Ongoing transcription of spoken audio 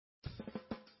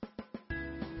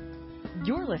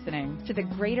You're listening to the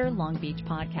Greater Long Beach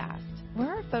Podcast, where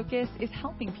our focus is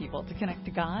helping people to connect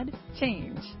to God,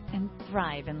 change, and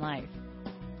thrive in life.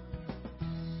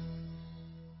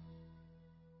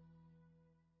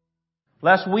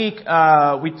 Last week,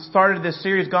 we started this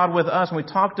series, God with Us, and we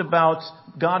talked about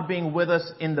God being with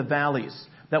us in the valleys.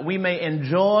 That we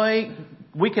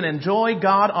can enjoy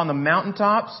God on the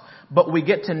mountaintops, but we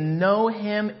get to know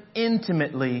Him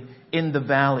intimately in the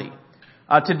valley.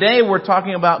 Today we're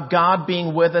talking about God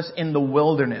being with us in the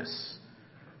wilderness.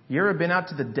 You ever been out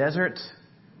to the desert?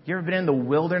 You ever been in the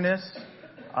wilderness?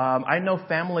 I know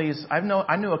families, I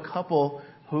knew a couple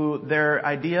who their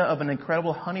idea of an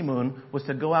incredible honeymoon was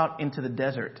to go out into the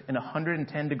desert in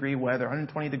 110 degree weather,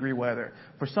 120 degree weather.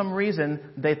 For some reason,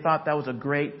 they thought that was a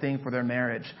great thing for their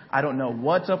marriage. I don't know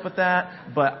what's up with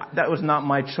that, but that was not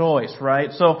my choice, right?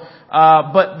 So,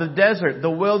 but the desert, the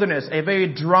wilderness, a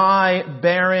very dry,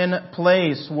 barren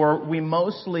place where we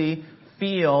mostly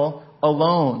feel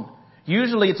alone.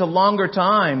 Usually it's a longer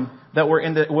time that we're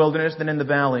in the wilderness than in the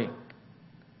valley.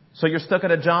 So you're stuck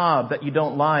at a job that you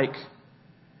don't like,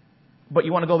 but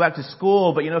you want to go back to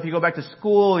school, but if you go back to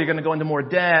school, you're going to go into more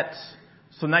debt.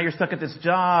 So now you're stuck at this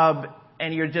job,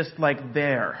 and you're just like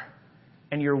there.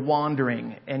 And you're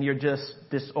wandering, and you're just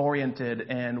disoriented,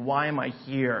 and why am I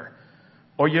here?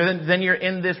 Or then you're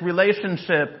in this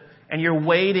relationship, and you're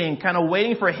waiting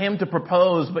for him to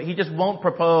propose, but he just won't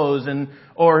propose,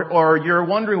 or you're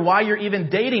wondering why you're even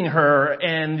dating her,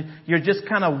 and you're just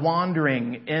kind of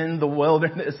wandering in the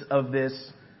wilderness of this,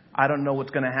 I don't know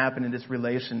what's going to happen in this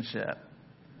relationship.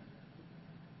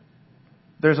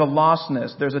 There's a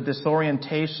lostness. There's a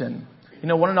disorientation.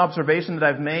 One observation that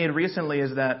I've made recently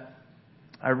is that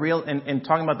in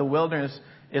talking about the wilderness,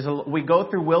 is we go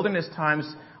through wilderness times,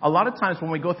 a lot of times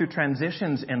when we go through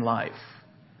transitions in life.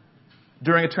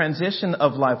 During a transition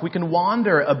of life, we can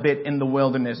wander a bit in the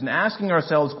wilderness and asking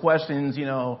ourselves questions,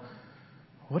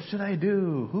 what should I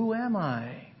do? Who am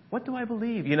I? What do I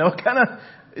believe? We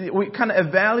kind of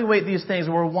evaluate these things.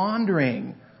 We're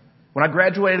wandering. When I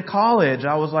graduated college,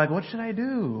 I was like, what should I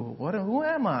do? Who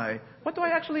am I? What do I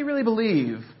actually really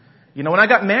believe? When I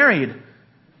got married,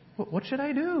 what should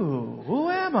I do? Who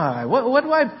am I? What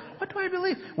do I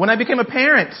believe? When I became a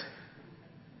parent,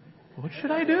 what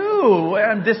should I do?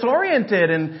 I'm disoriented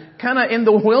and kind of in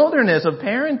the wilderness of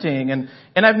parenting.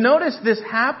 And I've noticed this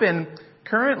happen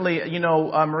currently.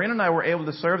 Marina and I were able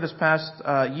to serve this past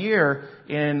year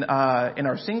in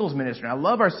our singles ministry. I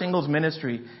love our singles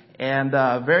ministry, and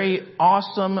very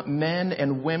awesome men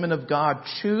and women of God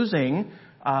choosing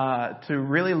to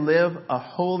really live a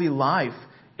holy life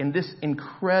in this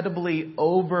incredibly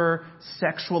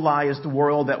over-sexualized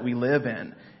world that we live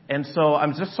in. And so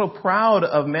I'm just so proud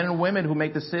of men and women who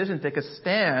make decisions, take a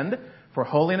stand for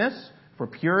holiness, for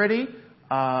purity,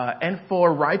 and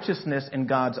for righteousness in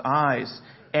God's eyes.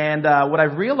 And what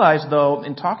I've realized, though,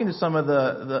 in talking to some of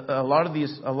a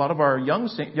lot of our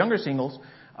younger singles,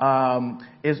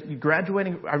 is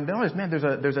graduating. I've noticed,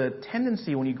 there's a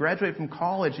tendency when you graduate from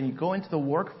college and you go into the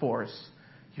workforce,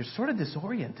 you're sort of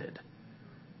disoriented.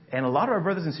 And a lot of our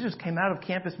brothers and sisters came out of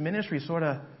campus ministry sort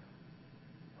of,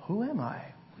 who am I?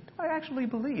 What do I actually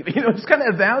believe? Just kind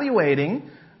of evaluating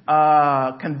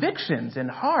convictions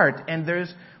and heart, and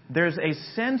there's a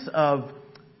sense of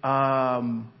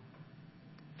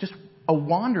just a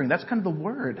wandering. That's kind of the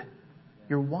word.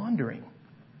 You're wandering.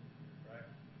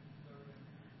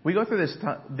 We go through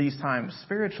these times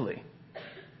spiritually.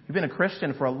 You've been a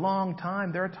Christian for a long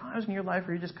time. There are times in your life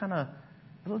where you're just kind of a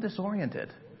little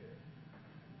disoriented,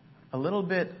 a little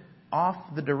bit off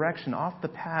the direction, off the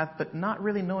path, but not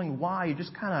really knowing why. You're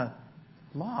just kind of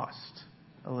lost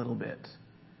a little bit.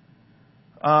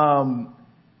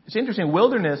 It's interesting.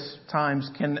 Wilderness times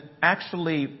can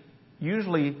actually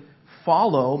usually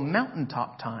follow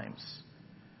mountaintop times.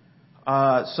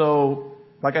 So,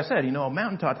 like I said, a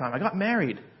mountaintop time. I got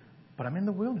married, but I'm in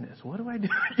the wilderness. What do I do?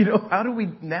 How do we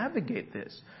navigate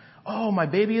this? Oh, my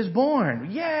baby is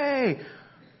born. Yay!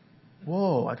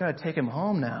 Whoa, I got to take him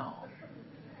home now.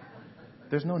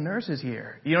 There's no nurses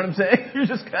here. You know what I'm saying? You're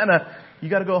just you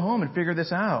got to go home and figure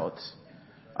this out.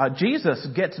 Jesus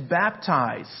gets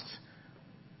baptized.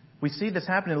 We see this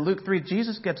happen in Luke 3.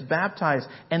 Jesus gets baptized,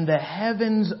 and the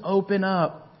heavens open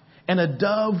up, and a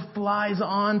dove flies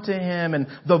onto him, and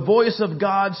the voice of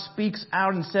God speaks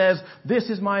out and says, "This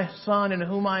is my Son in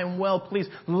whom I am well pleased.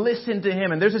 Listen to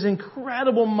him." And there's this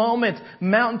incredible moment,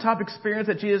 mountaintop experience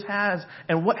that Jesus has.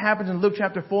 And what happens in Luke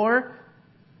chapter 4?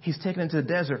 He's taken into the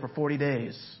desert for 40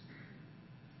 days,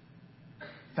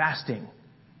 fasting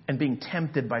and being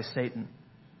tempted by Satan.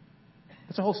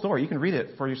 That's a whole story. You can read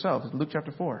it for yourself. It's Luke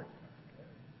chapter 4.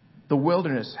 The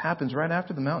wilderness happens right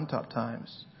after the mountaintop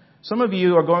times. Some of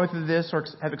you are going through this or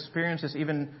have experienced this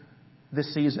even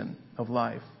this season of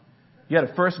life. You had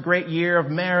a first great year of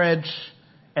marriage,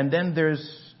 and then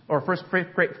first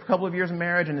great couple of years of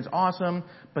marriage, and it's awesome,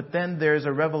 but then there's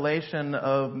a revelation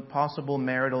of possible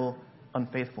marital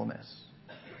unfaithfulness.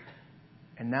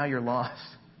 And now you're lost,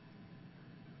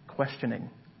 questioning,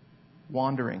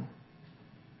 wandering.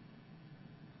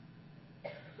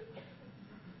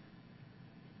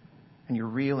 And you're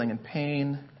reeling in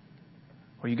pain.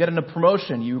 Or you get a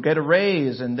promotion, you get a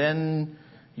raise, and then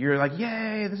you're like,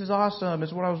 yay, this is awesome.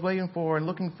 It's what I was waiting for and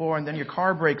looking for. And then your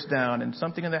car breaks down and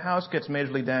something in the house gets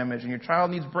majorly damaged and your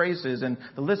child needs braces. And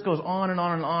the list goes on and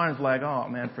on and on. It's like, oh,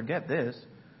 man, forget this.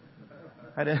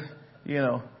 I didn't,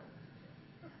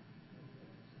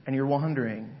 And you're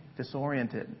wandering,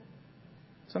 disoriented.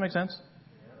 Does that make sense?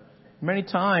 Many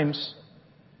times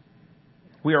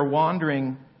we are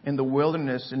wandering in the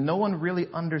wilderness and no one really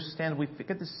understands. We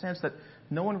get the sense that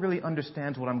no one really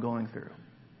understands what I'm going through.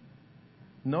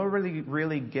 No one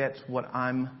really gets what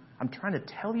I'm trying to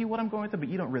tell you what I'm going through, but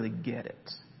you don't really get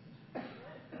it.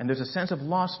 And there's a sense of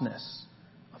lostness,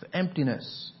 of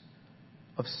emptiness,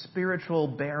 of spiritual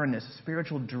barrenness,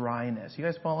 spiritual dryness. You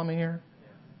guys follow me here?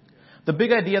 The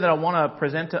big idea that I want to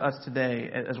present to us today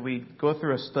as we go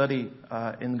through a study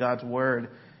in God's Word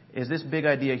is this big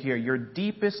idea here. Your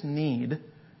deepest need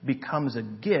becomes a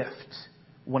gift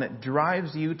when it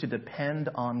drives you to depend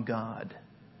on God.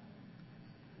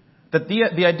 That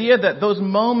the idea that those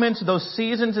moments, those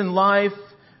seasons in life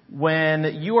when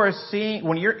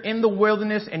you're in the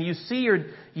wilderness and you see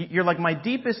you're like, my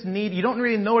deepest need, you don't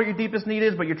really know what your deepest need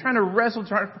is, but you're trying to wrestle,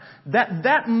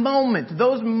 that moment,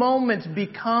 those moments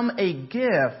become a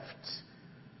gift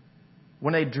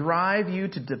when they drive you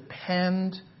to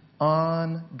depend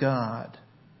on God.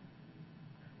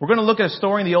 We're going to look at a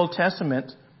story in the Old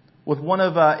Testament with one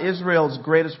of Israel's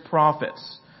greatest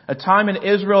prophets. A time in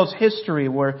Israel's history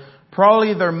where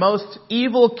probably their most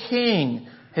evil king,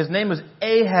 his name was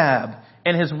Ahab,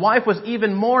 and his wife was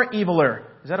even more eviler.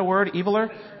 Is that a word, eviler?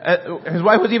 His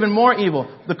wife was even more evil.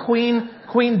 The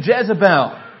Queen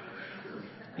Jezebel.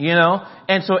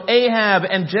 And so Ahab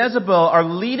and Jezebel are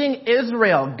leading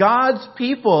Israel, God's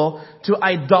people, to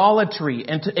idolatry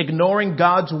and to ignoring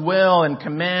God's will and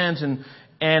commands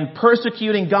and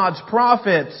persecuting God's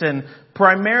prophets, and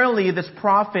primarily this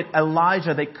prophet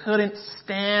Elijah. They couldn't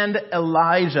stand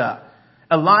Elijah.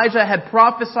 Elijah had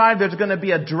prophesied there's going to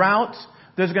be a drought,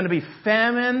 there's going to be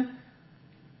famine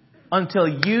until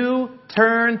you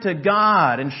turn to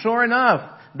God. And sure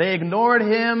enough, they ignored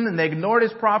him and they ignored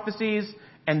his prophecies,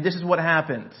 and this is what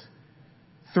happened.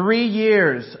 3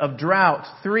 years of drought,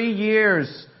 3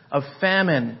 years of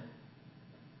famine.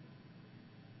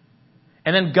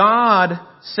 And then God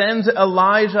sends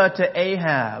Elijah to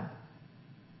Ahab.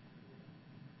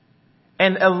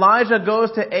 And Elijah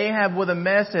goes to Ahab with a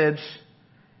message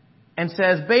and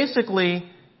says, basically,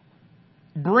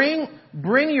 bring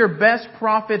your best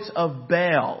prophets of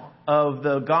Baal, of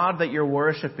the God that you're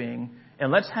worshiping,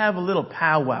 and let's have a little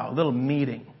powwow, a little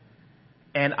meeting.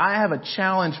 And I have a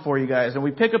challenge for you guys. And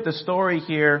we pick up the story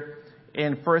here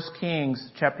in 1 Kings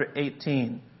chapter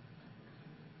 18.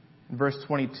 Verse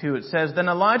 22, it says, Then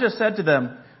Elijah said to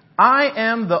them, I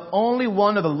am the only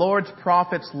one of the Lord's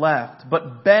prophets left,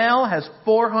 but Baal has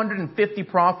 450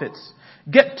 prophets.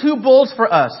 Get 2 bulls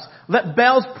for us. Let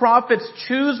Baal's prophets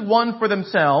choose one for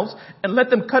themselves, and let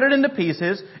them cut it into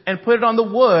pieces and put it on the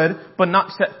wood, but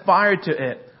not set fire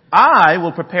to it. I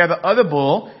will prepare the other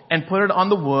bull and put it on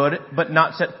the wood, but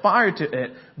not set fire to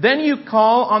it. Then you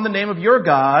call on the name of your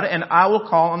God, and I will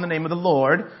call on the name of the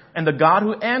Lord, and the God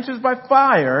who answers by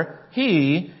fire,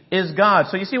 He is God.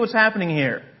 So you see what's happening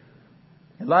here.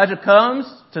 Elijah comes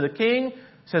to the king,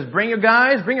 says, bring your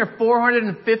guys, bring your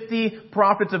 450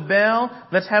 prophets of Baal.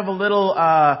 Let's have a little,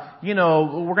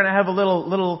 we're going to have a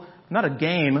little, not a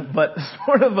game, but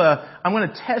sort of I'm going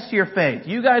to test your faith.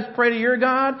 You guys pray to your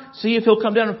God, see if he'll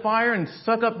come down in fire and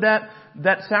suck up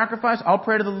that sacrifice. I'll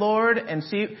pray to the Lord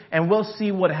and we'll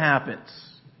see what happens.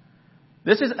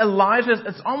 This is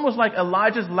it's almost like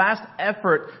Elijah's last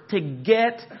effort to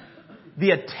get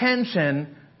the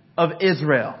attention of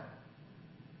Israel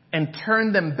and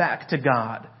turn them back to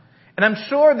God. And I'm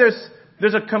sure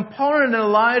there's a component in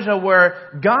Elijah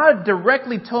where God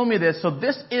directly told me this, so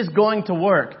this is going to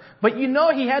work. But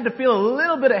he had to feel a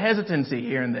little bit of hesitancy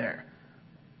here and there.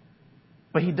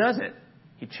 But he does it.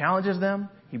 He challenges them.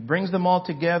 He brings them all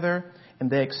together. and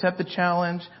they accept the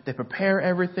challenge. They prepare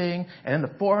everything. And then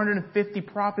the 450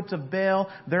 prophets of Baal,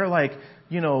 they're like,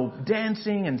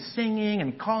 dancing and singing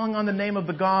and calling on the name of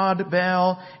the god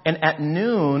Baal. And at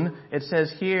noon, it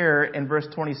says here in verse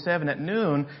 27, at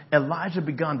noon, Elijah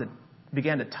began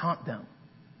to taunt them.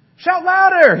 Shout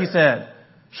louder, he said.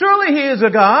 Surely he is a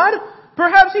god.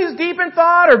 Perhaps he's deep in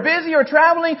thought or busy or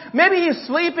traveling. Maybe he's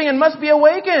sleeping and must be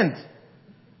awakened.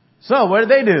 So what did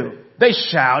they do? They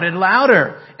shouted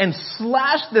louder and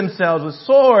slashed themselves with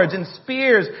swords and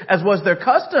spears as was their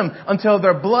custom until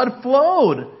their blood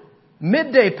flowed.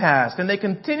 Midday passed and they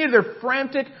continued their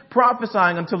frantic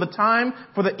prophesying until the time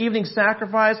for the evening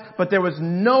sacrifice, but there was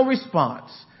no response.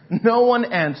 No one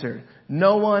answered.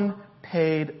 No one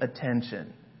paid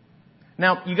attention.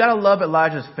 Now, you gotta love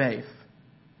Elijah's faith.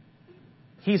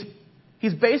 He's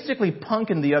basically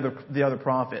punking the other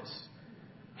prophets.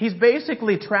 He's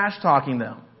basically trash talking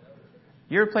them.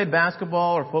 You ever played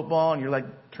basketball or football and you're like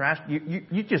trash?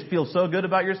 You just feel so good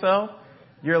about yourself.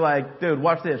 You're like, dude,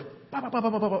 watch this.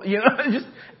 You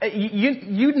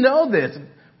know this.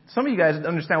 Some of you guys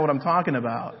understand what I'm talking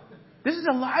about. This is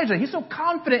Elijah. He's so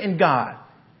confident in God.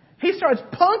 He starts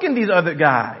punking these other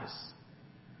guys.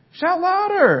 Shout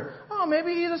louder. Oh,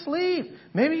 maybe he's asleep.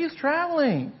 Maybe he's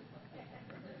traveling.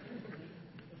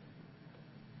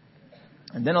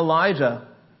 And then Elijah,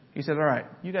 he says, all right,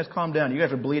 you guys calm down. You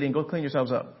guys are bleeding. Go clean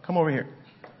yourselves up. Come over here.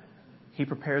 He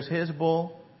prepares his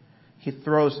bull. He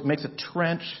makes a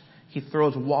trench. He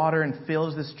throws water and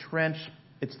fills this trench.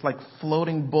 It's like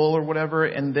floating bull or whatever.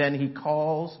 And then he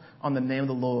calls on the name of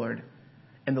the Lord.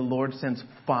 And the Lord sends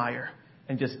fire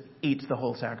and just eats the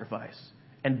whole sacrifice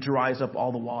and dries up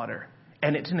all the water.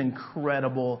 And it's an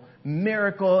incredible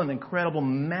miracle, an incredible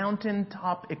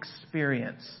mountaintop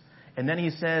experience. And then he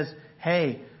says,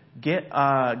 hey, get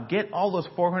all those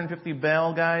 450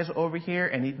 Baal guys over here.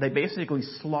 And they basically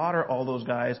slaughter all those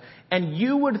guys. And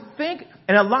you would think,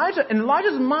 in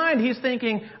Elijah's mind, he's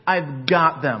thinking, I've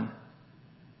got them.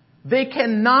 They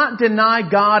cannot deny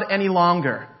God any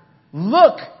longer.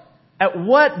 Look at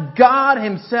what God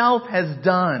himself has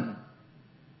done.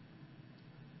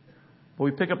 But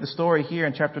we pick up the story here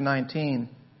in chapter 19.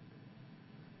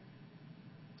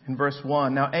 In verse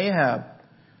 1. Now Ahab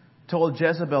told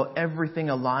Jezebel everything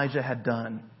Elijah had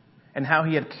done and how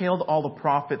he had killed all the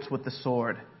prophets with the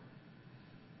sword.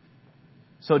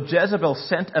 So Jezebel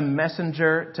sent a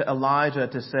messenger to Elijah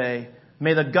to say,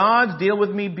 may the gods deal with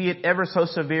me, be it ever so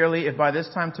severely, if by this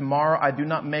time tomorrow I do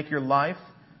not make your life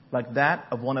like that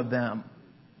of one of them.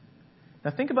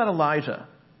 Now think about Elijah.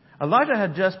 Elijah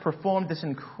had just performed this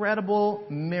incredible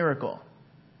miracle.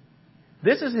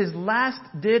 This is his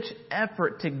last-ditch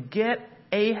effort to get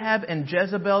Ahab and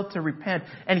Jezebel to repent.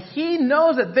 And he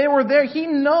knows that they were there. He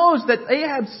knows that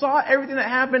Ahab saw everything that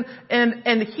happened.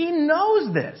 And he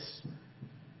knows this.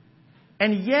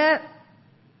 And yet,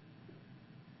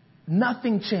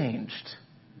 nothing changed.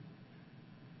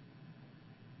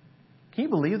 Can you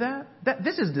believe that?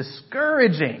 This is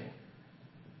discouraging.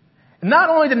 Not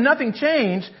only did nothing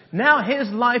change, now his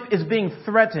life is being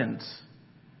threatened.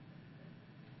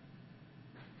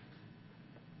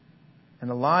 And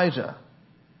Elijah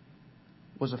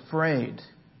was afraid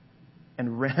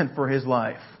and ran for his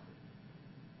life.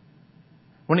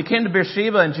 When he came to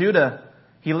Beersheba in Judah,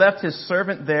 he left his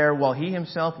servant there while he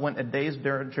himself went a day's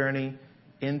journey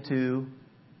into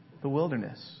the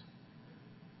wilderness.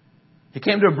 He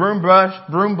came to a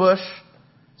broom bush,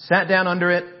 sat down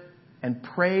under it, and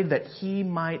prayed that he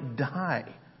might die.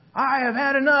 I have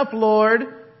had enough, Lord.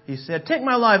 He said, take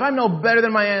my life. I'm no better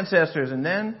than my ancestors. And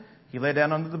then he lay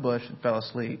down under the bush and fell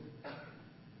asleep.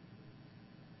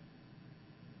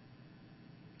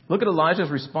 Look at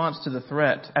Elijah's response to the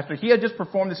threat. After he had just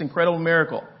performed this incredible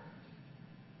miracle,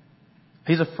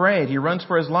 he's afraid. He runs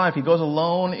for his life. He goes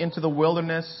alone into the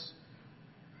wilderness.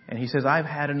 And he says, I've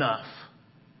had enough.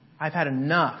 I've had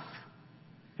enough.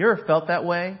 You ever felt that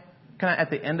way? Kind of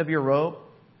at the end of your rope?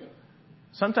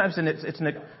 Sometimes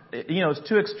it's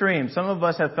too extreme. Some of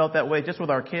us have felt that way just with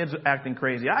our kids acting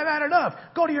crazy. I've had enough.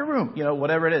 Go to your room.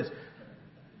 Whatever it is.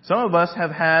 Some of us have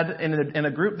had, in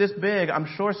a group this big, I'm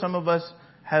sure some of us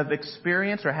have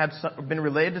experienced or been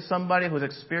related to somebody who's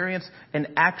experienced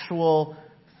an actual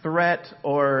threat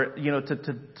or,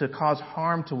 to cause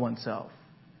harm to oneself,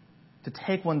 to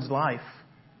take one's life.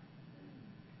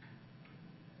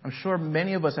 I'm sure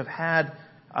many of us have had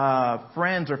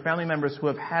friends or family members who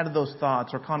have had those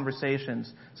thoughts or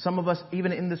conversations. Some of us,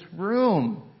 even in this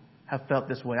room, have felt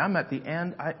this way. I'm at the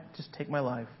end. I just take my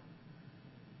life.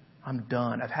 I'm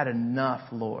done. I've had enough,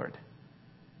 Lord.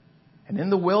 And in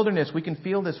the wilderness, we can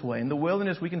feel this way. In the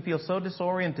wilderness, we can feel so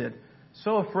disoriented,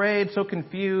 so afraid, so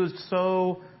confused,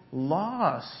 so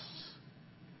lost,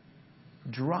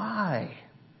 dry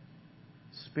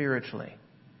spiritually.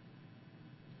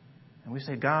 And we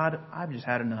say, God, I've just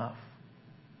had enough.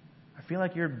 I feel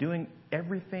like you're doing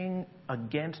everything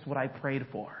against what I prayed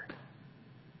for.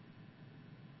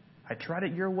 I tried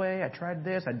it your way. I tried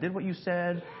this. I did what you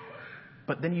said.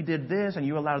 But then you did this, and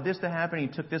you allowed this to happen, and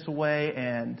you took this away,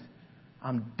 and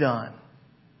I'm done.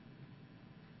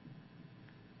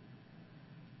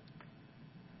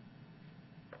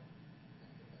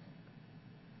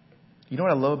 You know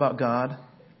what I love about God?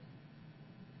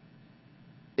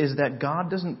 Is that God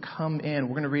doesn't come in,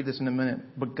 we're going to read this in a minute,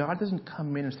 but God doesn't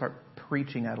come in and start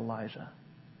preaching at Elijah.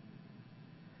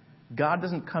 God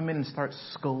doesn't come in and start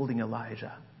scolding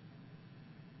Elijah.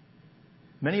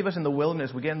 Many of us in the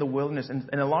wilderness, we get in the wilderness, and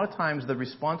a lot of times the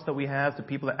response that we have to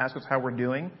people that ask us how we're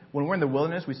doing, when we're in the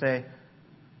wilderness, we say,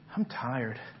 I'm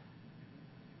tired.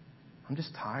 I'm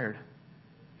just tired.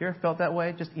 You ever felt that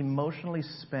way? Just emotionally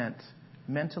spent,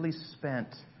 mentally spent,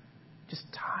 just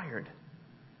tired.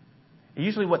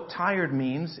 Usually what tired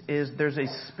means is there's a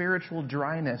spiritual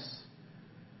dryness.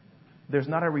 There's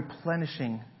not a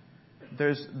replenishing.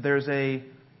 There's a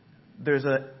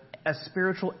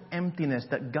spiritual emptiness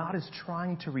that God is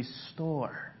trying to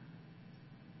restore.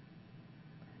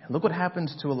 And look what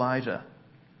happens to Elijah.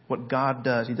 What God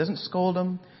does. He doesn't scold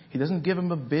him. He doesn't give him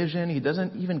a vision. He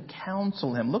doesn't even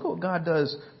counsel him. Look what God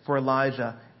does for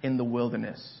Elijah in the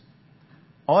wilderness.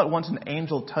 All at once an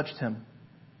angel touched him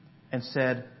and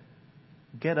said,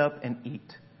 get up and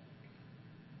eat.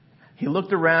 He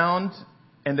looked around,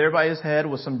 and there by his head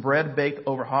was some bread baked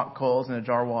over hot coals and a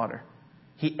jar of water.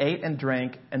 He ate and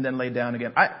drank and then lay down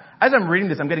again. As I'm reading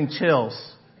this, I'm getting chills.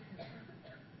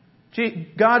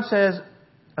 God says,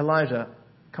 Elijah,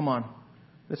 come on.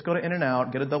 Let's go to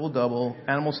In-N-Out, get a double-double,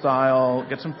 animal style,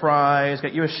 get some fries,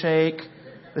 get you a shake.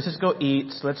 Let's just go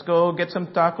eat. Let's go get some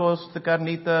tacos de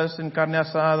carnitas and carne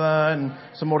asada and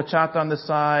some horchata on the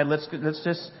side. Let's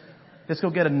go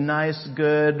get a nice,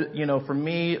 good, for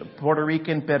me, Puerto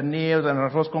Rican pernil and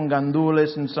arroz con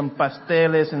gandules and some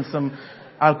pasteles and some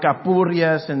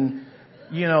alcapurrias and,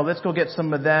 let's go get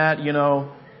some of that,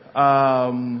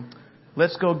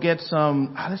 let's go get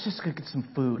some, let's just go get some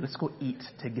food. Let's go eat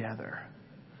together.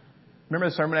 Remember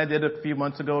the sermon I did a few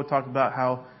months ago talked about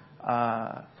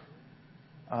how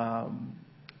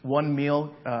one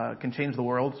meal can change the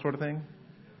world sort of thing?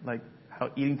 Like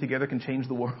how eating together can change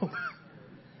the world?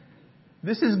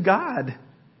 This is God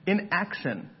in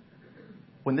action.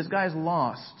 When this guy's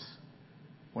lost,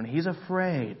 when he's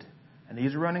afraid, and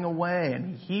he's running away,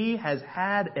 and he has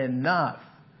had enough,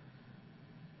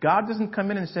 God doesn't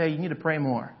come in and say, you need to pray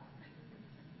more.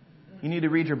 You need to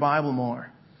read your Bible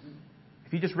more.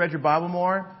 If you just read your Bible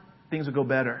more, things will go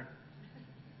better.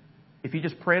 If you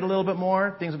just prayed a little bit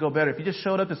more, things will go better. If you just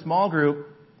showed up to small group,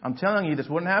 I'm telling you, this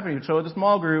wouldn't happen. You'd show up to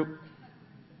small group,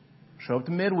 show up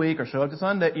to midweek, or show up to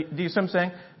Sunday. Do you see what I'm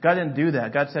saying? God didn't do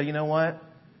that. God said, you know what?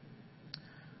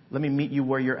 Let me meet you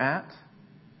where you're at.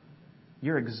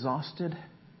 You're exhausted.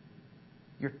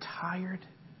 You're tired.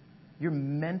 You're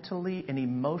mentally and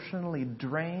emotionally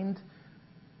drained.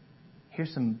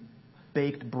 Here's some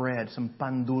baked bread, some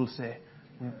pan dulce,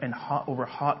 and over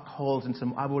hot coals, and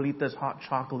some abuelita's hot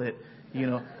chocolate.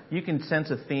 You can sense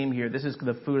a theme here. This is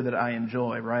the food that I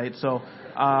enjoy, right? So,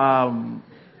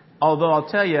 although I'll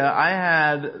tell you, I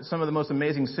had some of the most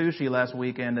amazing sushi last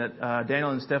weekend at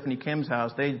Daniel and Stephanie Kim's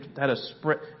house. They had a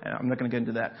spread. I'm not going to get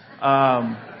into that.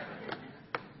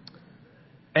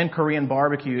 And Korean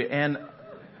barbecue. And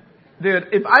dude,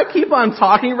 if I keep on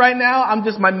talking right now,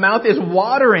 my mouth is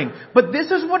watering. But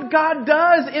this is what God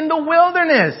does in the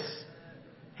wilderness.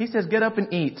 He says, get up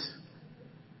and eat.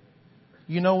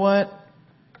 You know what?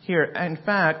 Here, in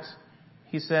fact,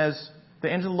 he says, the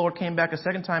angel of the Lord came back a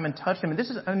second time and touched him. And this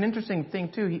is an interesting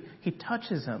thing, too. He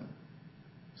touches him.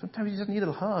 Sometimes you just need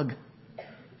a hug.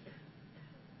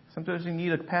 Sometimes you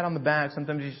need a pat on the back.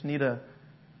 Sometimes you just need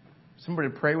somebody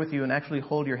to pray with you and actually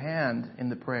hold your hand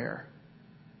in the prayer.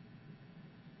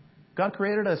 God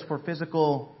created us for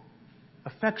physical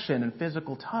affection and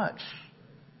physical touch.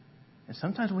 And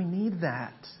sometimes we need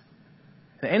that.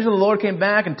 The angel of the Lord came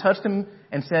back and touched him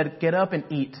and said, get up and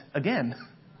eat again.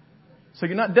 So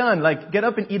you're not done. Get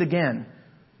up and eat again.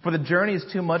 For the journey is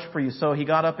too much for you. So he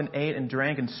got up and ate and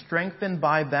drank, and strengthened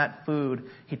by that food,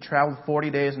 he traveled 40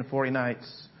 days and 40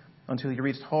 nights until he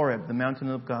reached Horeb, the mountain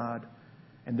of God.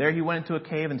 And there he went into a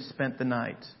cave and spent the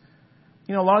night.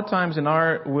 A lot of times in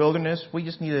our wilderness, we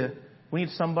need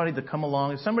somebody to come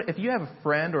along. If you have a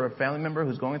friend or a family member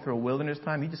who's going through a wilderness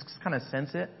time, you just kind of sense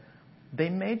it. They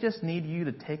may just need you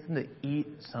to take them to eat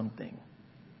something.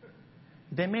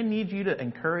 They may need you to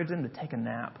encourage them to take a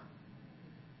nap.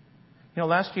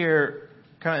 Last year,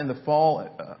 kind of in the fall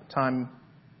time,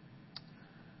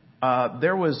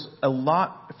 there was a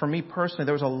lot, for me personally,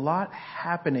 there was a lot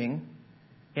happening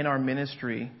in our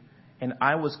ministry, and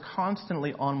I was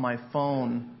constantly on my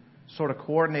phone, sort of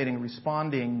coordinating,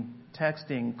 responding,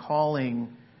 texting, calling,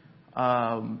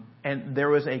 and there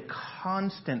was a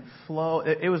constant flow.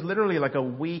 It was literally like a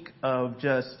week of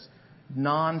just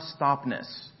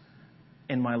non-stopness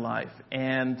in my life.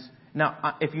 And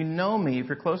now, if you know me, if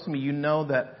you're close to me, you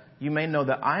may know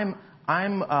that I'm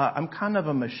kind of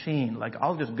a machine. Like,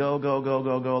 I'll just go.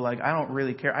 Like, I don't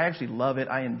really care. I actually love it.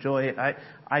 I enjoy it.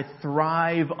 I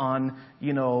thrive on,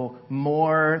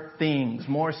 more things,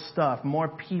 more stuff, more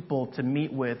people to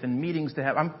meet with and meetings to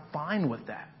have. I'm fine with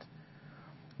that.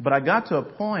 But I got to a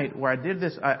point where I did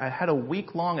this. I had a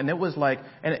week long, and it was like,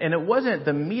 and it wasn't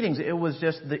the meetings. It was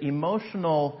just the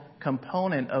emotional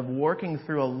component of working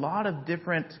through a lot of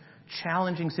different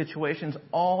challenging situations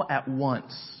all at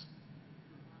once.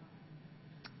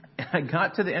 And I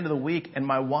got to the end of the week, and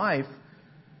my wife,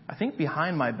 I think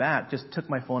behind my back, just took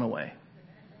my phone away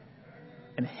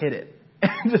and hid it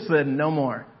and just said, no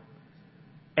more.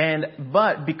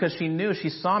 But because she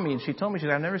saw me, and she told me, she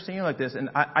said, I've never seen you like this. And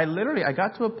I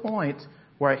got to a point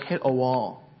where I hit a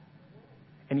wall.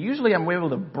 And usually I'm able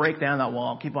to break down that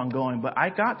wall, keep on going. But I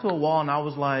got to a wall, and I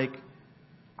was like,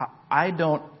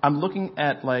 I'm looking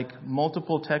at like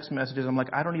multiple text messages. I'm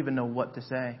like, I don't even know what to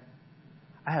say.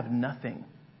 I have nothing.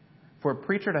 For a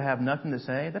preacher to have nothing to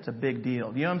say, that's a big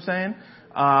deal. You know what I'm saying?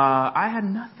 I had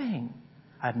nothing.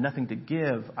 I had nothing to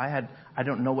give. I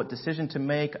don't know what decision to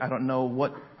make. I don't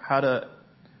know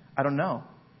I don't know.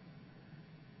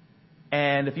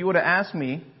 And if you would have asked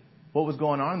me what was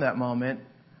going on in that moment,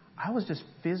 I was just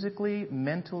physically,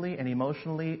 mentally, and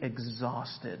emotionally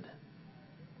exhausted.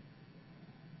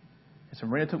 And so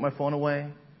Marina took my phone away,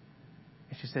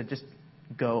 and she said, just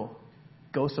go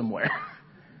somewhere.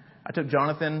 I took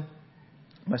Jonathan,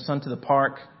 my son, to the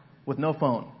park with no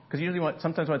phone. Because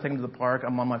sometimes when I take him to the park,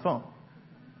 I'm on my phone.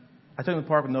 I took him to the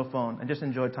park with no phone and just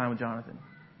enjoyed time with Jonathan.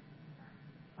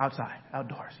 Outside,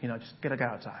 outdoors, just get a guy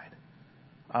outside.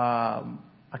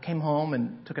 I came home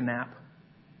and took a nap.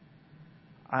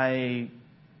 I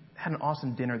had an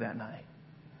awesome dinner that night.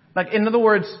 Like, in other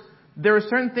words, there were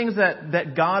certain things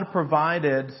that God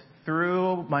provided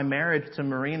through my marriage to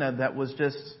Marina that was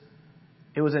just,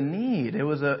 it was a need. It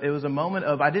was a moment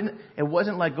of, it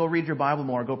wasn't like go read your Bible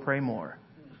more, go pray more.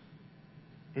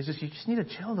 It's just, you just need to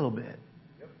chill a little bit.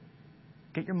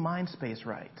 Get your mind space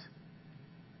right.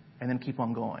 And then keep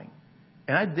on going.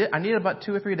 And I needed about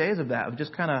 2 or 3 days of that, of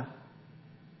just kind of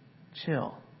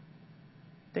chill.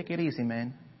 Take it easy,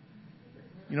 man.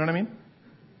 You know what I mean?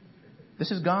 This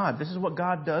is God. This is what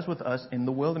God does with us in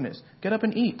the wilderness. Get up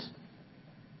and eat.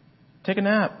 Take a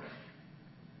nap.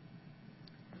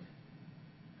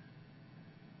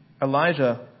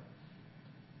 Elijah,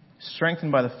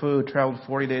 strengthened by the food, traveled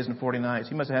 40 days and 40 nights.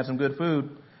 He must have had some good food.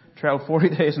 Traveled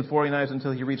 40 days and 40 nights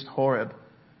until he reached Horeb,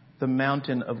 the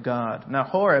mountain of God. Now,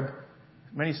 Horeb,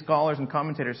 many scholars and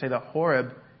commentators say that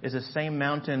Horeb is the same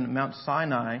mountain, Mount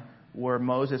Sinai, where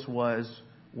Moses was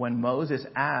when Moses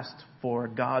asked for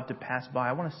God to pass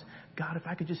by. God, if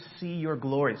I could just see your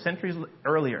glory. Centuries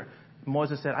earlier,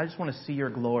 Moses said, I just want to see your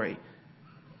glory.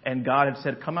 And God had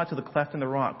said, come out to the cleft in the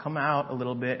rock. Come out a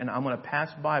little bit, and I'm going to pass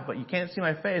by. But you can't see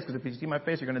my face, because if you see my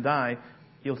face, you're going to die.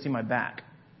 You'll see my back.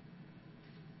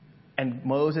 And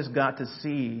Moses got to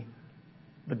see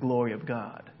the glory of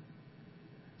God.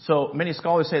 So many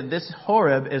scholars say this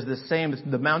Horeb is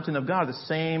the mountain of God, the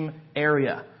same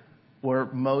area where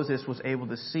Moses was able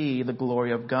to see the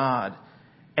glory of God.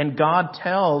 And God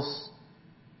tells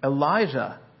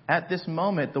Elijah, at this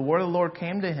moment, the word of the Lord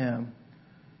came to him.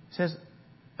 He says,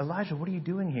 Elijah, what are you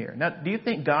doing here? Now, do you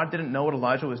think God didn't know what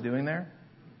Elijah was doing there?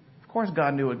 Of course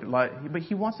God knew what Elijah, but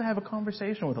he wants to have a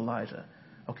conversation with Elijah.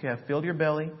 Okay, I've filled your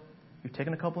belly. You've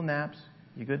taken a couple naps.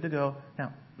 You're good to go.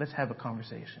 Now, let's have a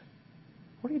conversation.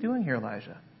 What are you doing here,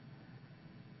 Elijah?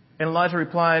 And Elijah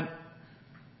replied,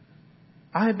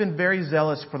 I have been very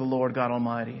zealous for the Lord God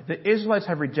Almighty. The Israelites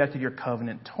have rejected your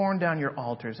covenant, torn down your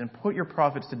altars, and put your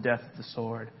prophets to death with the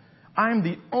sword. I am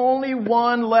the only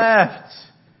one left.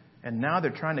 And now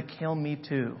they're trying to kill me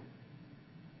too.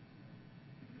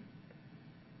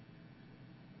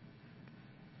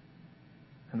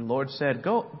 And the Lord said,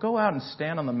 Go out and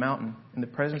stand on the mountain in the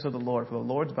presence of the Lord, for the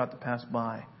Lord's about to pass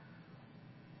by.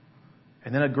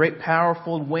 And then a great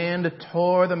powerful wind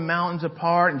tore the mountains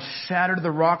apart and shattered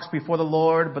the rocks before the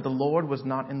Lord, but the Lord was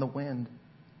not in the wind.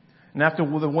 And after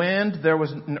the wind, there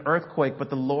was an earthquake, but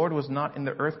the Lord was not in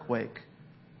the earthquake.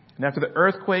 And after the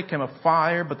earthquake came a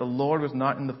fire, but the Lord was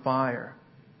not in the fire.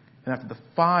 And after the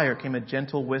fire came a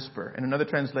gentle whisper. In another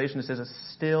translation, it says a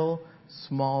still,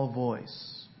 small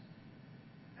voice.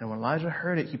 And when Elijah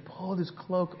heard it, he pulled his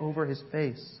cloak over his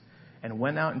face and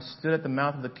went out and stood at the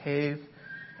mouth of the cave.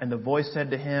 And the voice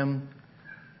said to him,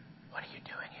 "What are you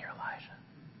doing here, Elijah?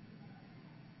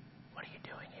 What are you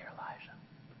doing here, Elijah?"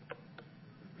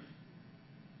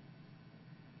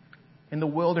 In the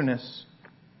wilderness,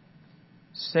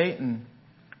 Satan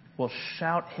will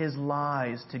shout his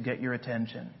lies to get your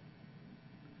attention.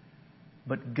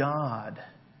 But God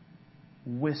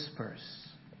whispers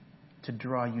to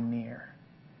draw you near.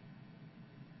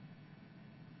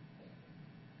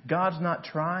 God's not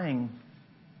trying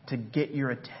to get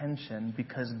your attention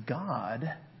because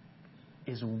God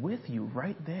is with you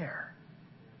right there.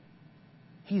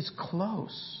 He's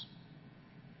close.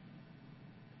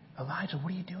 Elijah,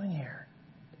 what are you doing here?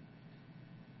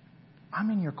 I'm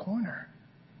in your corner.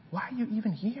 Why are you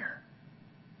even here?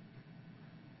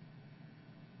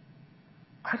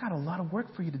 I got a lot of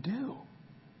work for you to do.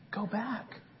 Go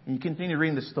back. And you continue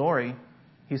reading the story.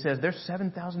 He says, there's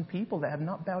 7,000 people that have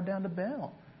not bowed down to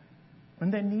Baal.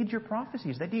 And they need your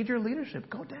prophecies. They need your leadership.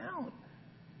 Go down.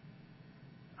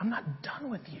 I'm not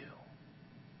done with you.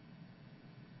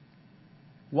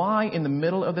 Why in the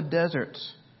middle of the desert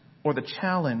or the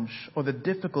challenge or the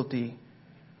difficulty,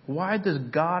 why does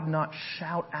God not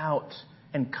shout out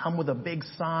and come with a big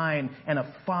sign and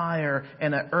a fire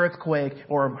and an earthquake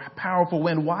or a powerful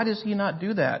wind? Why does he not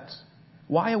do that?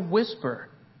 Why a whisper?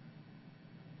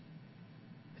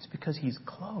 It's because he's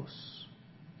close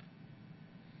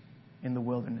in the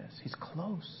wilderness. He's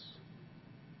close.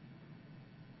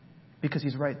 Because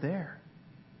he's right there.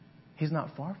 He's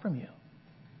not far from you.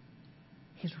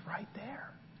 He's right there.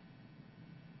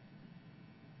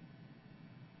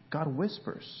 God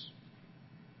whispers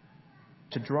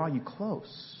to draw you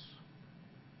close,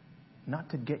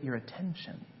 not to get your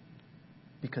attention,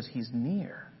 because he's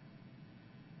near.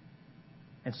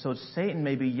 And so Satan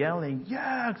may be yelling,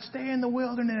 yeah, stay in the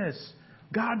wilderness.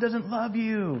 God doesn't love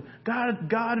you.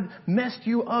 God messed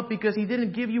you up because he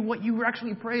didn't give you what you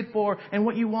actually prayed for and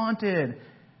what you wanted.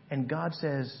 And God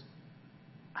says,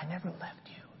 I never left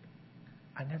you.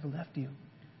 I never left you.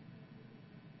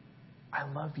 I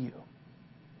love you.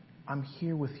 I'm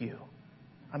here with you.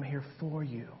 I'm here for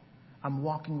you. I'm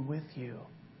walking with you.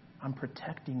 I'm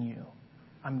protecting you.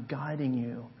 I'm guiding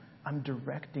you. I'm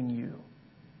directing you.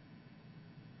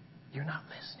 You're not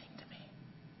listening to me.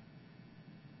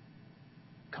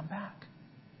 Come back.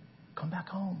 Come back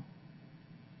home.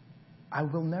 I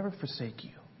will never forsake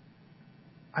you.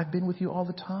 I've been with you all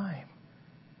the time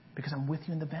because I'm with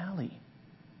you in the valley.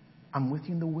 I'm with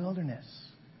you in the wilderness.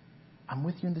 I'm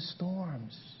with you in the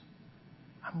storms.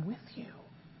 I'm with you.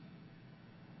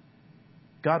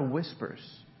 God whispers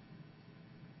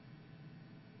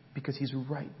because he's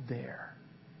right there.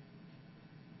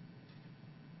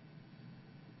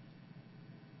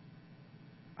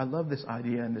 I love this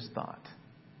idea and this thought.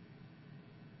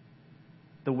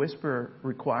 The whisper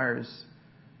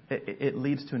it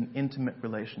leads to an intimate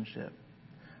relationship.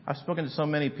 I've spoken to so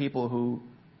many people who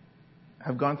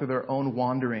have gone through their own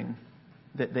wandering,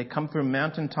 that they come through a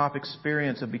mountaintop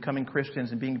experience of becoming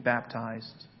Christians and being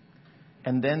baptized.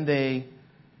 And then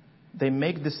they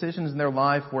make decisions in their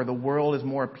life where the world is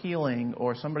more appealing,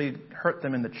 or somebody hurt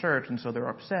them in the church and so they're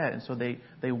upset. And so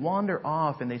they wander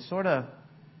off and they sort of,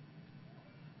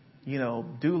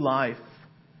 do life.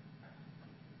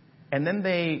 And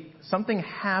then something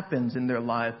happens in their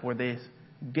life where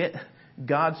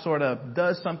God sort of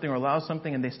does something or allows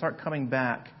something and they start coming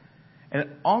back. And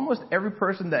almost every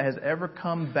person that has ever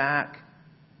come back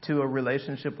to a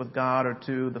relationship with God or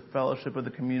to the fellowship of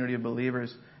the community of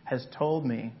believers has told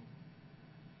me,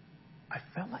 I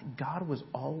felt like God was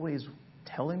always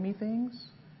telling me things,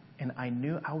 and I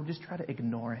knew I would just try to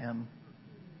ignore him.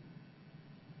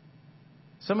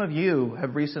 Some of you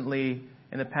have recently,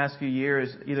 in the past few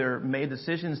years, either made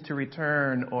decisions to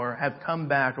return or have come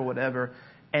back or whatever,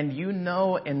 and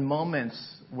in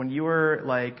moments when you were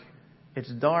like, it's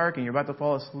dark and you're about to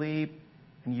fall asleep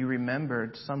and you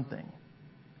remembered something.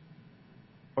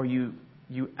 Or you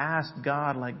asked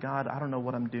God, like, God, I don't know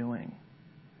what I'm doing.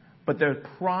 But their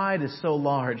pride is so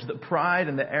large. The pride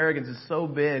and the arrogance is so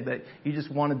big that you just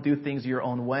want to do things your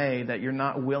own way, that you're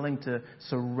not willing to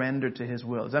surrender to his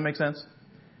will. Does that make sense?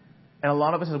 And a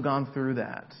lot of us have gone through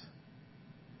that.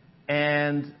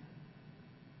 And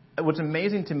what's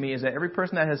amazing to me is that every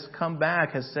person that has come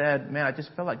back has said, man, I just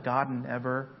felt like God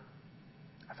never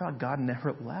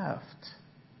left.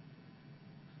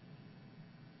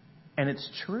 And it's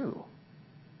true.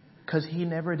 Because he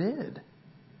never did.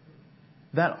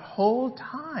 That whole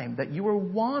time that you were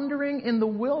wandering in the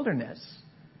wilderness,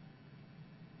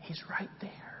 He's right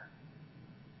there.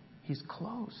 He's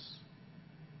close.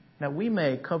 Now, we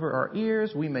may cover our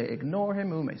ears, we may ignore him,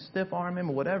 we may stiff-arm him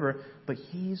or whatever, but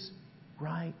he's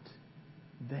right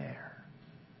there.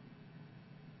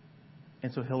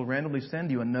 And so he'll randomly send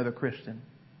you another Christian.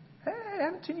 Hey, I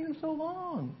haven't seen you in so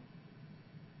long.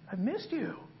 I've missed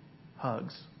you.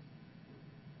 Hugs.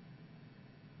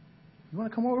 You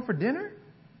want to come over for dinner?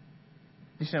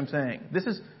 You see what I'm saying? This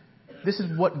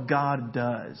is what God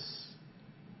does.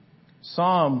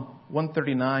 Psalm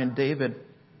 139, David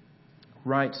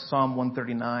writes Psalm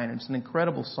 139. It's an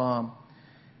incredible psalm.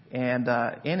 And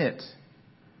in it,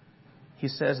 he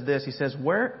says this. He says,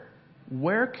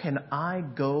 Where can I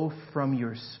go from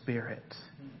your spirit?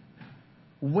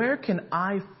 Where can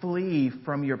I flee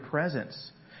from your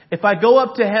presence? If I go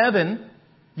up to heaven,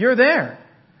 you're there.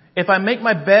 If I make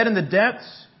my bed in the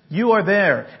depths, you are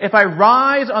there. If I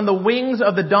rise on the wings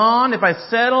of the dawn, if I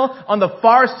settle on the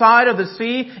far side of the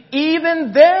sea,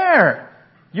 even there,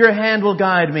 your hand will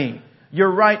guide me.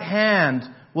 Your right hand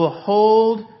will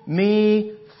hold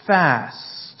me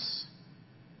fast.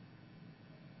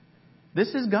 This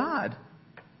is God.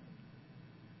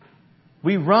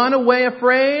 We run away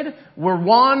afraid. We're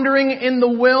wandering in the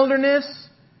wilderness.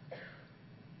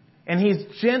 And He's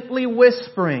gently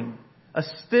whispering, a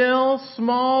still,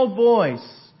 small voice.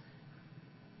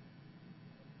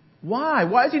 Why?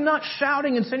 Why is He not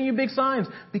shouting and sending you big signs?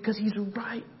 Because He's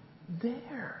right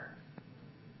there.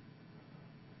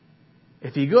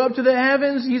 If you go up to the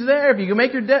heavens, He's there. If you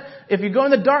go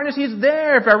in the darkness, He's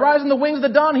there. If I rise on the wings of the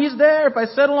dawn, He's there. If I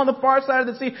settle on the far side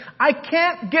of the sea, I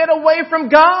can't get away from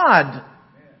God.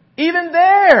 Even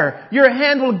there, your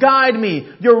hand will guide me.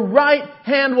 Your right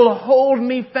hand will hold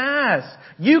me fast.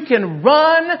 You can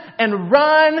run and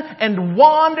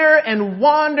wander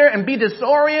and be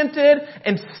disoriented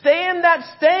and stay in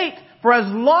that state for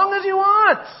as long as you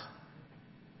want.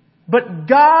 But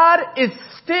God is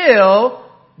still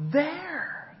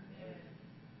there.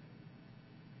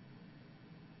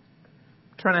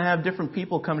 Trying to have different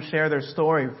people come share their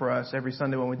story for us every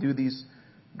Sunday when we do these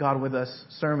God with Us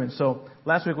sermons. So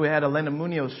last week we had Elena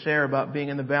Munoz share about being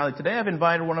in the valley. Today I've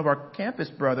invited one of our campus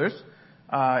brothers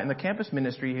in the campus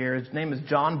ministry here. His name is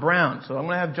John Brown. So I'm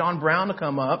going to have John Brown to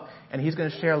come up, and he's going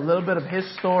to share a little bit of his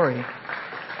story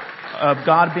of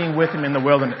God being with him in the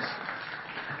wilderness.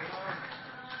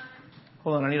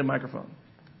 Hold on, I need a microphone.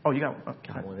 Oh, you got one.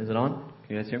 Okay. Is it on?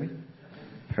 Can you guys hear me?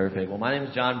 Perfect. Well, my name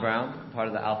is John Brown. I'm part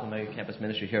of the Alpha Omega Campus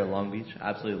Ministry here at Long Beach. I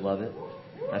absolutely love it.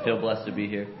 I feel blessed to be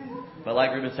here. But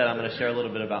like Ruben said, I'm going to share a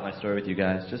little bit about my story with you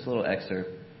guys, just a little excerpt.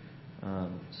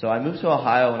 So I moved to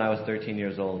Ohio when I was 13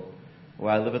 years old,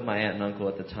 where I lived with my aunt and uncle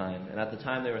at the time. And at the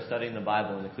time, they were studying the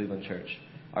Bible in the Cleveland church,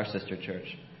 our sister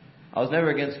church. I was never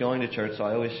against going to church, so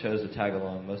I always chose to tag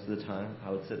along. Most of the time,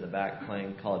 I would sit in the back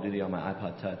playing Call of Duty on my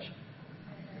iPod Touch.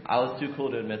 I was too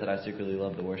cool to admit that I secretly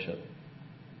loved to worship.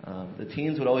 The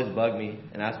teens would always bug me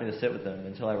and ask me to sit with them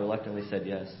until I reluctantly said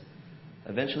yes.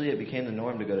 Eventually, it became the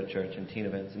norm to go to church and teen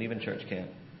events and even church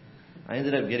camp. I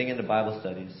ended up getting into Bible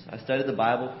studies. I studied the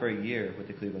Bible for a year with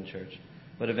the Cleveland church,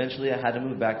 but eventually I had to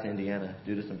move back to Indiana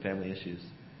due to some family issues.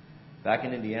 Back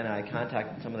in Indiana, I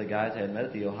contacted some of the guys I had met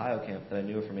at the Ohio camp that I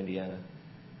knew were from Indiana.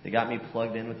 They got me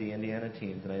plugged in with the Indiana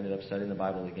teams, and I ended up studying the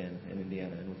Bible again in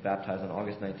Indiana and was baptized on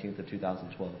August 19th of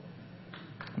 2012.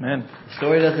 Amen. The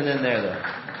story doesn't end there,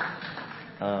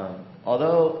 though.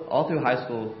 Although all through high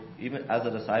school, even as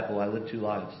a disciple, I lived two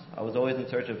lives. I was always in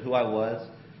search of who I was,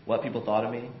 what people thought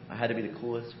of me. I had to be the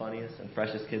coolest, funniest, and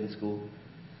freshest kid in school.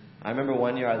 I remember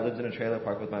one year I lived in a trailer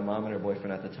park with my mom and her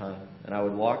boyfriend at the time, and I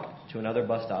would walk to another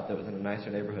bus stop that was in a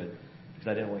nicer neighborhood because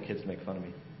I didn't want kids to make fun of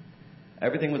me.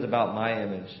 Everything was about my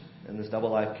image, and this double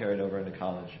life carried over into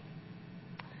college.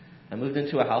 I moved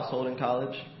into a household in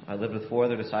college. I lived with 4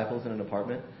 other disciples in an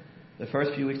apartment. The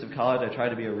first few weeks of college, I tried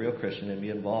to be a real Christian and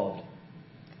be involved,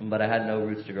 but I had no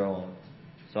roots to grow on,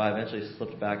 so I eventually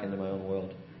slipped back into my own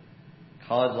world.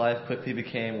 College life quickly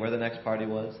became where the next party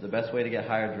was, the best way to get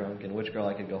hired drunk, and which girl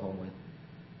I could go home with.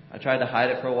 I tried to hide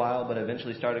it for a while, but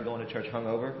eventually started going to church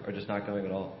hungover or just not going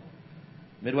at all.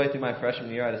 Midway through my freshman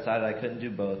year, I decided I couldn't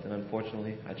do both, and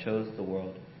unfortunately, I chose the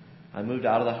world. I moved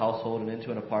out of the household and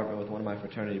into an apartment with one of my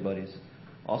fraternity buddies.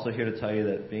 Also here to tell you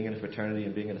that being in a fraternity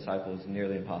and being a disciple is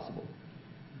nearly impossible.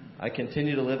 I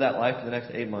continued to live that life for the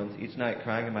next 8 months, each night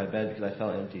crying in my bed because I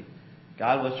felt empty.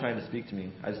 God was trying to speak to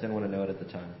me. I just didn't want to know it at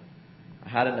the time. I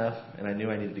had enough, and I knew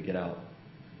I needed to get out.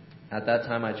 At that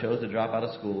time, I chose to drop out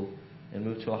of school and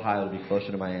move to Ohio to be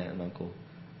closer to my aunt and uncle,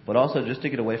 but also just to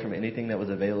get away from anything that was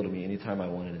available to me anytime I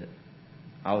wanted it.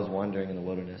 I was wandering in the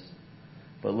wilderness.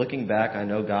 But looking back, I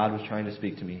know God was trying to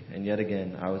speak to me, and yet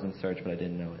again, I was in search, but I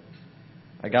didn't know it.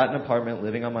 I got an apartment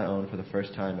living on my own for the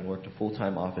first time and worked a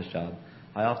full-time office job.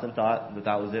 I often thought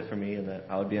that was it for me and that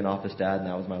I would be an office dad and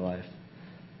that was my life.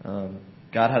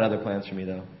 God had other plans for me,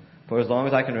 though. For as long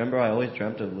as I can remember, I always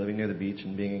dreamt of living near the beach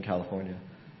and being in California.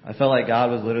 I felt like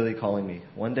God was literally calling me.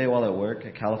 One day while at work,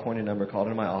 a California number called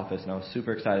into my office, and I was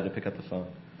super excited to pick up the phone.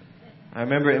 I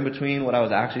remember in between what I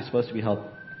was actually supposed to be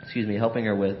helping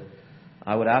her with,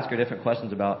 I would ask her different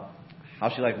questions about how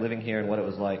she liked living here and what it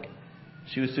was like.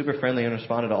 She was super friendly and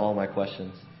responded to all of my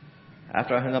questions.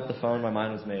 After I hung up the phone, my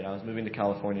mind was made. I was moving to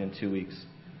California in 2 weeks.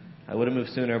 I would have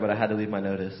moved sooner, but I had to leave my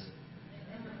notice.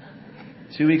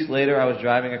 2 weeks later, I was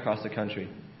driving across the country.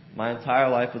 My entire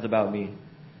life was about me,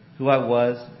 who I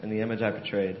was, and the image I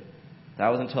portrayed. That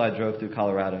was until I drove through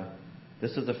Colorado.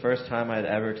 This was the first time I had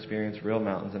ever experienced real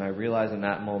mountains, and I realized in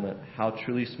that moment how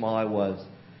truly small I was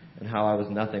and how I was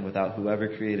nothing without whoever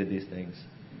created these things.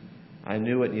 I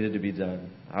knew what needed to be done.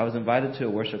 I was invited to a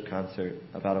worship concert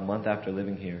about a month after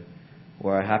living here,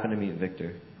 where I happened to meet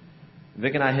Victor.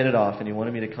 Vic and I hit it off, and he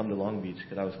wanted me to come to Long Beach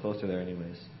because I was closer there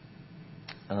anyways.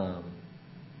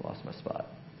 Lost my spot.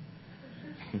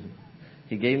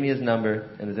 He gave me his number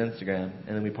and his Instagram,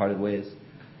 and then we parted ways.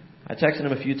 I texted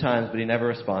him a few times, but he never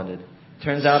responded.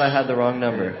 Turns out I had the wrong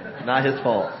number. Not his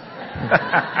fault.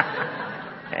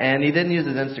 And he didn't use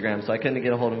his Instagram, so I couldn't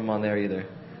get a hold of him on there either.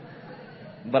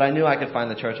 But I knew I could find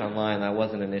the church online. That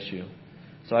wasn't an issue.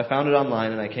 So I found it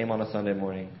online, and I came on a Sunday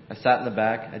morning. I sat in the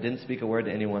back. I didn't speak a word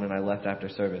to anyone, and I left after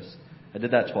service. I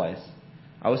did that twice.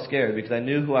 I was scared because I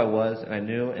knew who I was, and I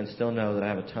knew and still know that I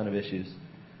have a ton of issues.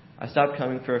 I stopped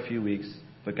coming for a few weeks,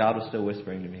 but God was still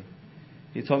whispering to me.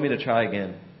 He told me to try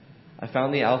again. I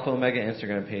found the Alpha Omega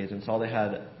Instagram page and saw they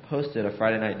had posted a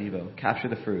Friday night Devo, Capture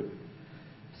the Fruit.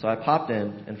 So I popped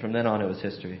in, and from then on it was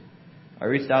history. I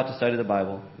reached out to study the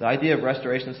Bible. The idea of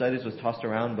restoration studies was tossed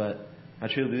around, but I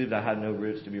truly believed I had no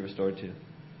roots to be restored to.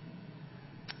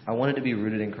 I wanted to be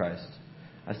rooted in Christ.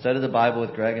 I studied the Bible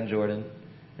with Greg and Jordan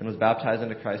and was baptized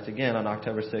into Christ again on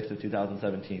October 6th of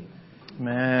 2017.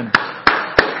 Man.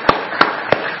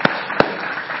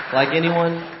 Like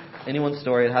anyone's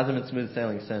story, it hasn't been smooth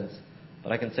sailing since.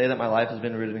 But I can say that my life has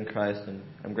been rooted in Christ, and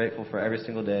I'm grateful for every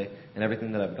single day and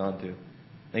everything that I've gone through.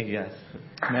 Thank you, guys.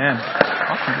 Man.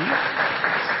 Awesome.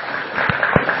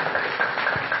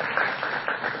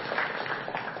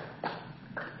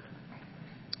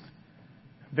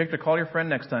 Victor, call your friend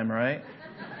next time, right?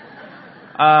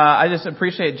 I just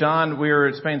appreciate John. We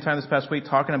were spending time this past week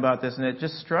talking about this, and it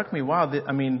just struck me, wow,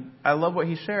 I love what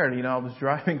he shared. I was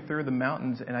driving through the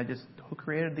mountains, and who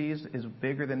created these is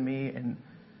bigger than me, and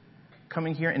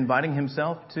coming here, inviting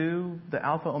himself to the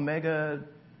Alpha Omega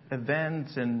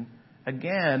events, and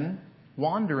again,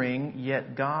 wandering,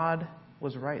 yet God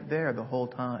was right there the whole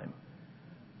time,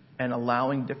 and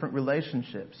allowing different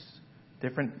relationships,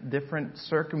 different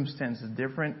circumstances,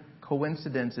 different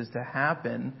coincidences to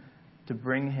happen to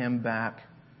bring him back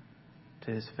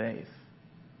to his faith.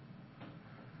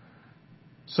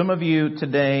 Some of you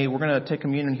today, we're going to take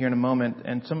communion here in a moment,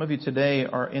 and some of you today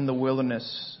are in the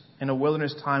wilderness, in a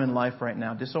wilderness time in life right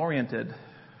now, disoriented,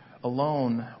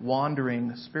 alone,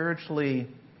 wandering, spiritually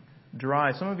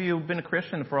dry. Some of you have been a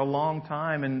Christian for a long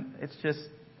time, and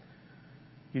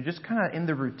you're just kind of in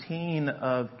the routine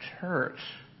of church,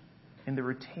 in the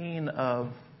routine of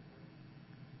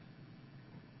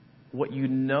what you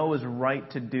know is right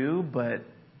to do, but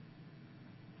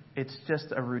it's just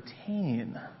a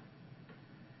routine.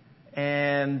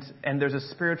 And there's a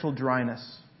spiritual dryness.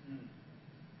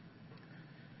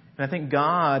 And I think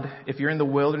God, if you're in the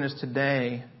wilderness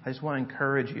today, I just want to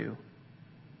encourage you.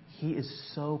 He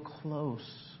is so close.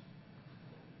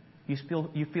 You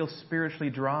feel spiritually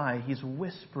dry. He's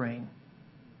whispering.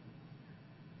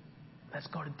 Let's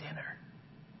go to dinner.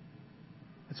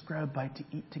 Let's grab a bite to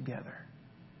eat together.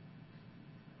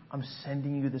 I'm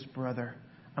sending you this brother.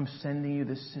 I'm sending you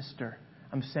this sister.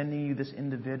 I'm sending you this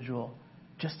individual.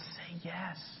 Just say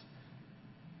yes.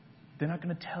 They're not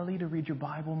going to tell you to read your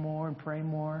Bible more and pray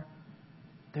more.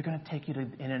 They're going to take you to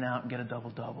In-N-Out and get a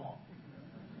double-double.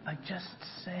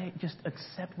 Just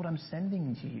accept what I'm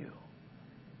sending to you.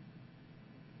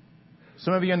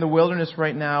 Some of you are in the wilderness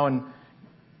right now,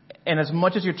 and as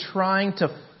much as you're trying to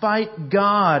fight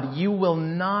God, you will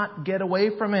not get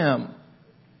away from Him.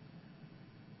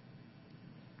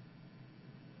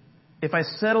 If I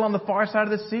settle on the far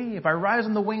side of the sea, if I rise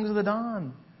on the wings of the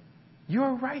dawn,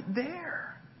 you're right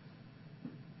there.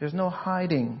 There's no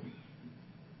hiding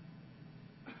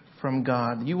from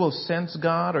God. You will sense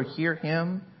God or hear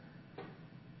Him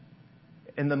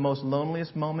in the most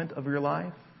loneliest moment of your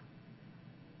life,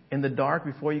 in the dark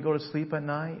before you go to sleep at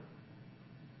night.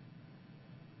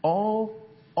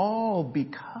 All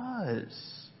because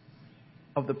because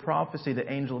of the prophecy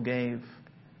the angel gave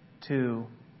to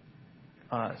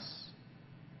us.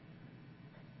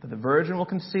 That the virgin will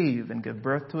conceive and give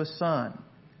birth to a son,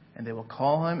 and they will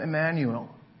call him Emmanuel,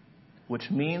 which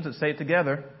means, let's say it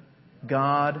together,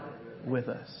 God with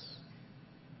us.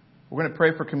 We're going to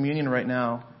pray for communion right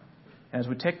now. As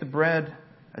we take the bread,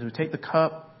 as we take the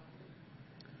cup,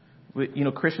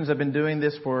 Christians have been doing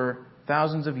this for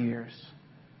thousands of years.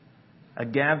 A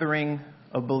gathering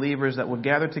of believers that would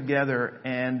gather together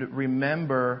and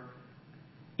remember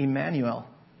Emmanuel.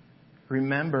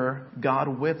 Remember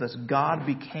God with us. God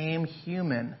became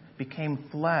human, became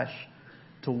flesh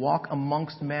to walk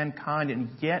amongst mankind, and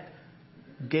yet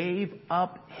gave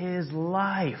up His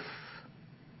life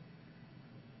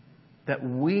that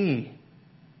we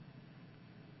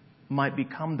might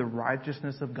become the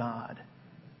righteousness of God,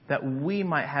 that we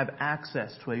might have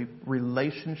access to a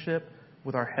relationship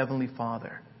with our Heavenly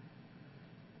Father.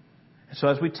 So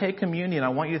as we take communion, I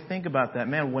want you to think about that.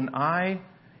 Man, when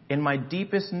in my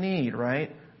deepest need,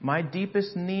 right? My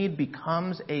deepest need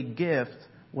becomes a gift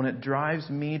when it drives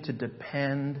me to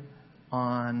depend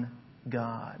on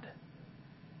God.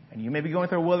 And you may be going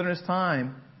through a wilderness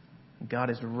time. God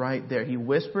is right there. He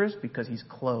whispers because He's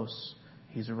close.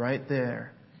 He's right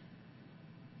there.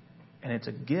 And it's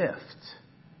a gift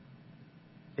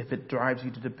if it drives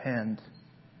you to depend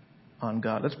on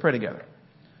God. Let's pray together.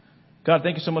 God,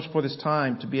 thank you so much for this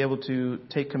time to be able to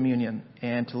take communion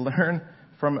and to learn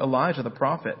from Elijah the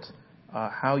prophet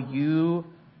how you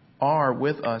are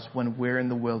with us when we're in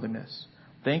the wilderness.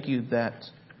 Thank you that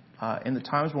in the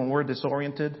times when we're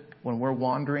disoriented, when we're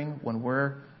wandering, when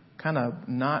we're kind of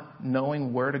not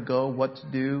knowing where to go, what to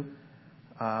do,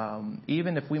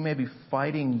 even if we may be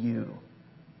fighting you,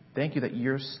 thank you that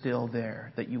you're still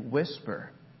there, that you whisper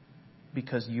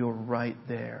because you're right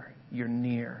there. You're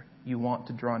near. You want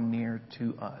to draw near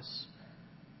to us.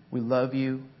 We love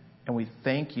you and we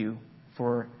thank you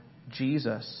for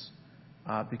Jesus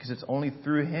because it's only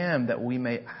through Him that we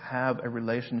may have a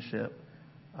relationship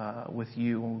with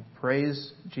you. And we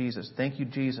praise Jesus. Thank you,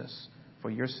 Jesus, for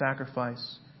your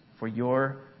sacrifice, for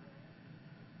your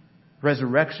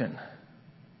resurrection.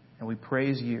 And we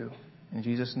praise you in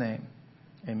Jesus' name.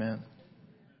 Amen.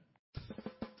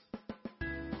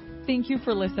 Thank you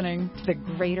for listening to the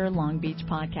Greater Long Beach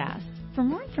Podcast. For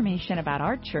more information about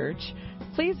our church,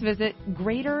 please visit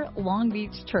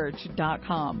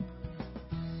greaterlongbeachchurch.com.